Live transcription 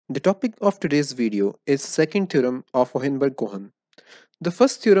The topic of today's video is second theorem of Hohenberg-Kohn. The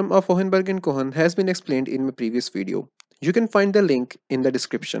first theorem of Hohenberg and Kohn has been explained in my previous video. You can find the link in the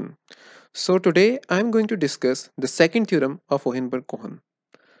description. So today I am going to discuss the second theorem of Hohenberg-Kohn.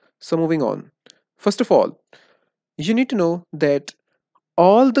 So moving on. First of all, you need to know that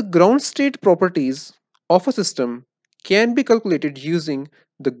all the ground state properties of a system can be calculated using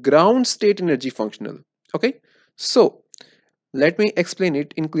the ground state energy functional. Okay, so let me explain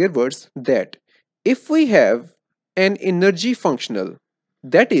it in clear words that if we have an energy functional,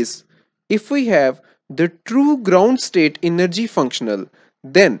 that is, if we have the true ground state energy functional,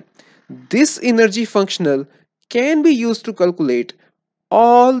 then this energy functional can be used to calculate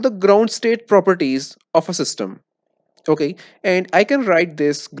all the ground state properties of a system. Okay, and I can write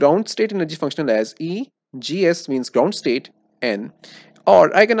this ground state energy functional as E, GS means ground state, N,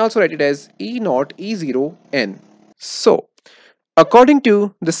 or I can also write it as E naught E0 N. So, according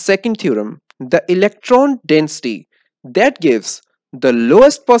to the second theorem, the electron density that gives the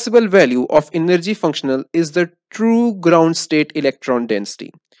lowest possible value of energy functional is the true ground state electron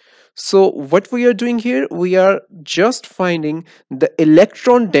density. So what we are doing here, we are just finding the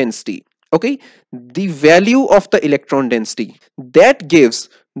electron density, okay, the value of the electron density that gives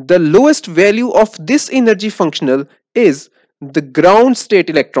the lowest value of this energy functional is the ground state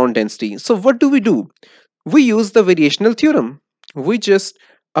electron density. So what do? We use the variational theorem. We just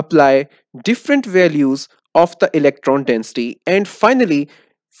apply different values of the electron density, and finally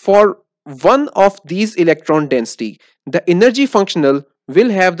for one of these electron density the energy functional will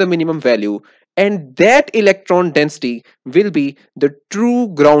have the minimum value, and that electron density will be the true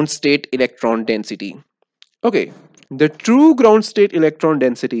ground state electron density. Okay, the true ground state electron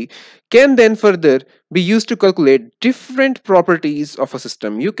density can then further be used to calculate different properties of a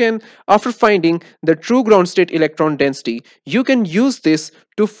system. You can, after finding the true ground state electron density, you can use this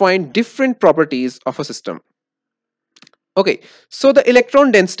to find different properties of a system. Okay, so the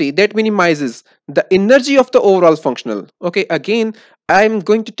electron density that minimizes the energy of the overall functional. Okay, again I'm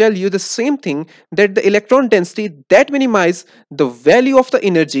going to tell you the same thing, that the electron density that minimizes the value of the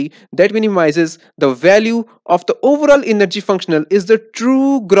energy that minimizes the value of the overall energy functional is the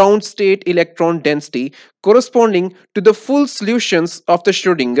true ground state electron density corresponding to the full solutions of the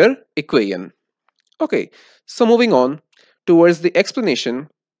Schrödinger equation. Okay, so moving on towards the explanation.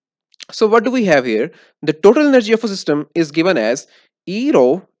 So what do we have here? The total energy of a system is given as E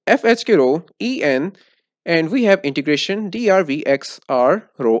rho FHK rho En, and we have integration drvx r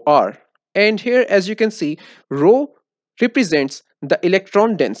rho r. And here, as you can see, rho represents the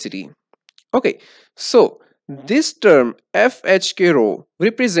electron density. Okay, so this term FHK rho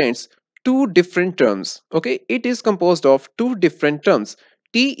represents two different terms. Okay, it is composed of two different terms.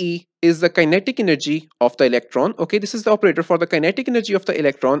 Te is the kinetic energy of the electron. Okay, this is the operator for the kinetic energy of the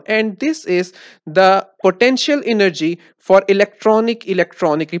electron, and this is the potential energy for electronic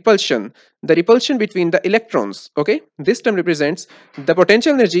repulsion, the repulsion between the electrons. Okay, this term represents the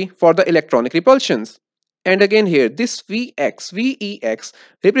potential energy for the electronic repulsions. And again here, this Vex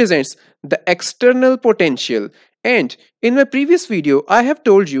represents the external potential. And in my previous video, I have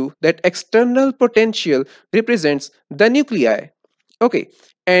told you that external potential represents the nuclei. Okay,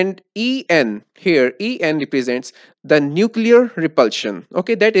 and En here, En represents the nuclear repulsion.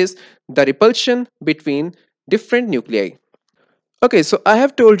 Okay, that is the repulsion between different nuclei. Okay, so I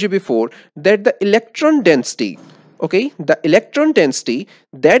have told you before that the electron density, okay, the electron density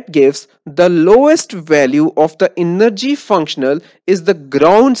that gives the lowest value of the energy functional is the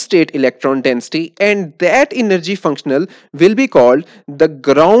ground state electron density, and that energy functional will be called the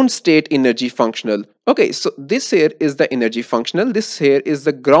ground state energy functional. Okay, so this here is the energy functional, this here is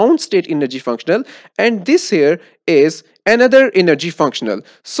the ground state energy functional, and this here is another energy functional.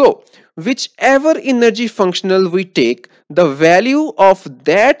 So whichever energy functional we take, the value of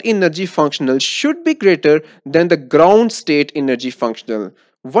that energy functional should be greater than the ground state energy functional.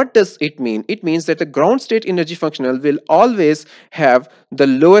 What does it mean? It means that the ground state energy functional will always have the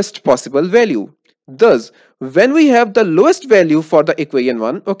lowest possible value. Thus, when we have the lowest value for the equation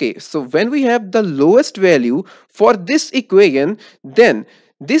 1, okay, so when we have the lowest value for this equation, then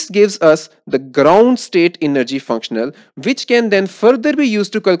this gives us the ground state energy functional, which can then further be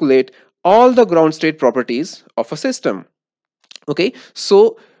used to calculate all the ground state properties of a system. Okay,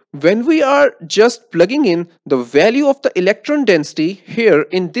 so when we are just plugging in the value of the electron density here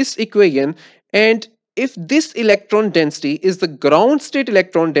in this equation, and if this electron density is the ground state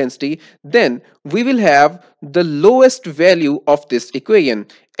electron density, then we will have the lowest value of this equation.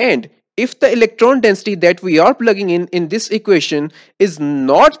 And if the electron density that we are plugging in this equation is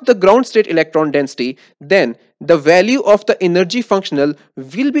not the ground state electron density, then the value of the energy functional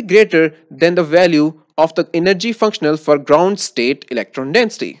will be greater than the value of the energy functional for ground state electron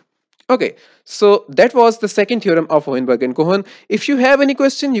density. Okay, so that was the second theorem of Hohenberg and Cohen. If you have any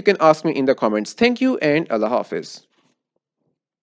question, you can ask me in the comments. Thank you and Allah Hafiz.